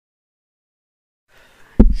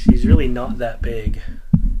She's really not that big.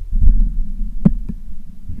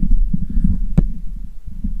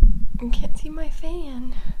 I can't see my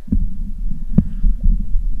fan.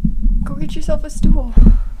 Go get yourself a stool.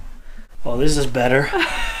 Oh, this is better.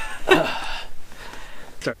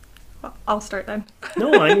 Start. I'll start then.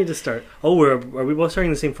 No, I need to start. Oh, are we both starting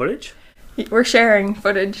the same footage? We're sharing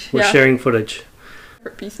footage. We're sharing footage.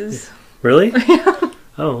 Separate pieces. Really? Yeah.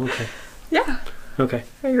 Oh, okay. Yeah. Okay.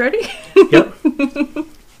 Are you ready? Yep.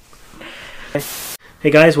 Hey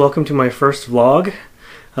guys, welcome to my first vlog.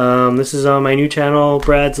 This is on my new channel,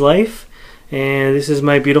 Brad's Life. And this is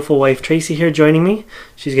my beautiful wife, Tracy, here joining me.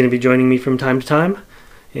 She's going to be joining me from time to time.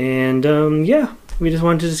 And yeah, we just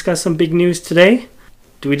wanted to discuss some big news today.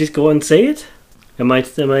 Do we just go and say it? Am I...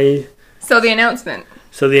 So the announcement.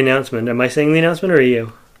 So the announcement. Am I saying the announcement or are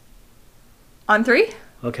you? On 3?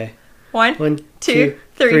 Okay. 1, 2,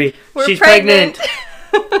 3. We're She's pregnant.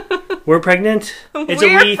 We're pregnant. It's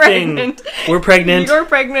We're a wee pregnant. thing. We're pregnant. You're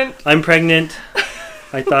pregnant. I'm pregnant.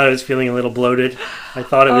 I thought I was feeling a little bloated. I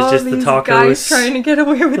thought it was just the tacos. Guys trying to get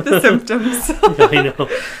away with the symptoms. I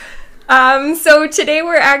know. So today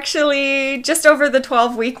we're actually just over the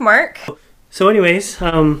 12-week mark. So anyways,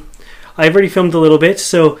 I've already filmed a little bit,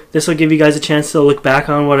 so this will give you guys a chance to look back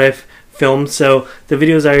on what I've filmed. So the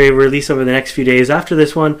videos I release over the next few days after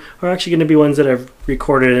this one are actually going to be ones that I've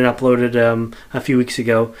recorded and uploaded a few weeks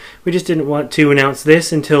ago. We just didn't want to announce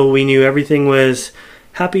this until we knew everything was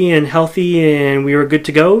happy and healthy and we were good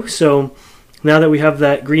to go. So now that we have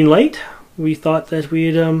that green light, we thought that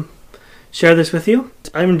we'd share this with you.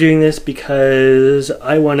 I'm doing this because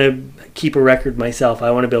I want to keep a record myself.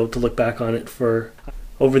 I want to be able to look back on it for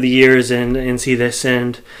over the years and see this,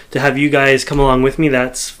 and to have you guys come along with me,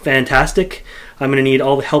 that's fantastic. I'm going to need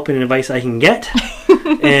all the help and advice I can get.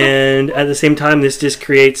 And at the same time, this just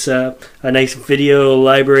creates a nice video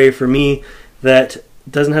library for me that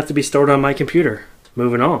doesn't have to be stored on my computer.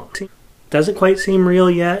 Moving on. Doesn't quite seem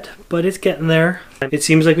real yet, but it's getting there. It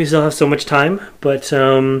seems like we still have so much time, but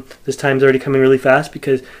this time's already coming really fast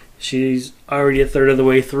because she's already a third of the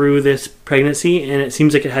way through this pregnancy, and it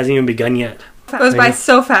seems like it hasn't even begun yet. It goes by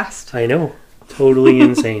so fast. I know. Totally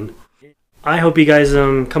insane. I hope you guys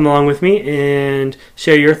come along with me and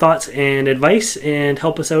share your thoughts and advice and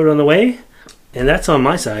help us out on the way. And that's on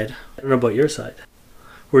my side. I don't know about your side.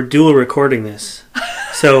 We're dual recording this.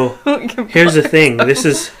 So here's the thing. This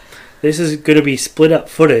is going to be split up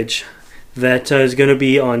footage that is going to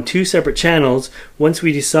be on 2 separate channels once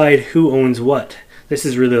we decide who owns what. This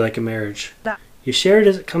is really like a marriage. You share it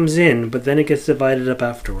as it comes in, but then it gets divided up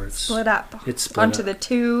afterwards. Split up. It's split onto up. the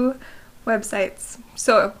 2 websites.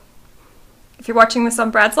 So if you're watching this on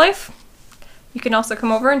Brad's Life, you can also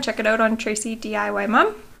come over and check it out on Tracy DIY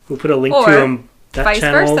Mom. We'll put a link or to that vice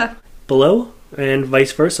channel versa. below, and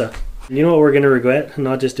vice versa. You know what we're going to regret?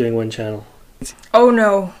 Not just doing one channel. Oh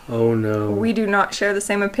no. Oh no. We do not share the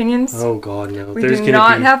same opinions. Oh god, no. We do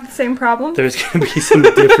not have the same problem. There's going to be some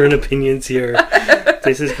different opinions here.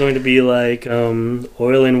 This is going to be like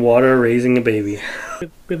oil and water raising a baby.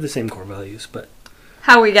 We have the same core values, but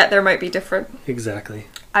how we get there might be different. Exactly.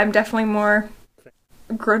 I'm definitely more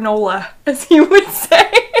granola, as you would say.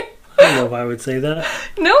 I don't know if I would say that.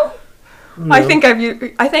 No? No. I think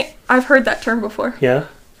I've heard that term before. Yeah?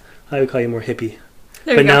 I would call you more hippie.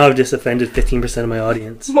 There But you go. now I've just offended 15% of my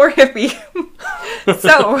audience. More hippie.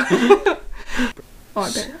 So. Oh,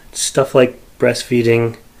 I better. Stuff like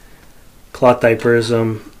breastfeeding, cloth diapers,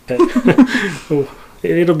 it'll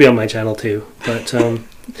be on my channel too. But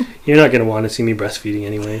you're not going to want to see me breastfeeding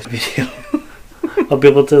anyways. I'll be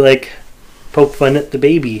able to like poke fun at the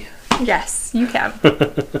baby. Yes, you can.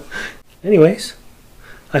 Anyways,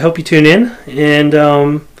 I hope you tune in, and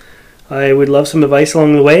I would love some advice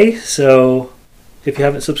along the way, so if you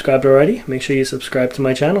haven't subscribed already, make sure you subscribe to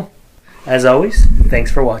my channel. As always,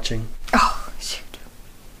 thanks for watching. Oh, shoot.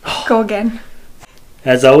 Go again.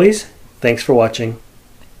 As always, thanks for watching.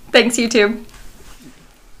 Thanks, YouTube.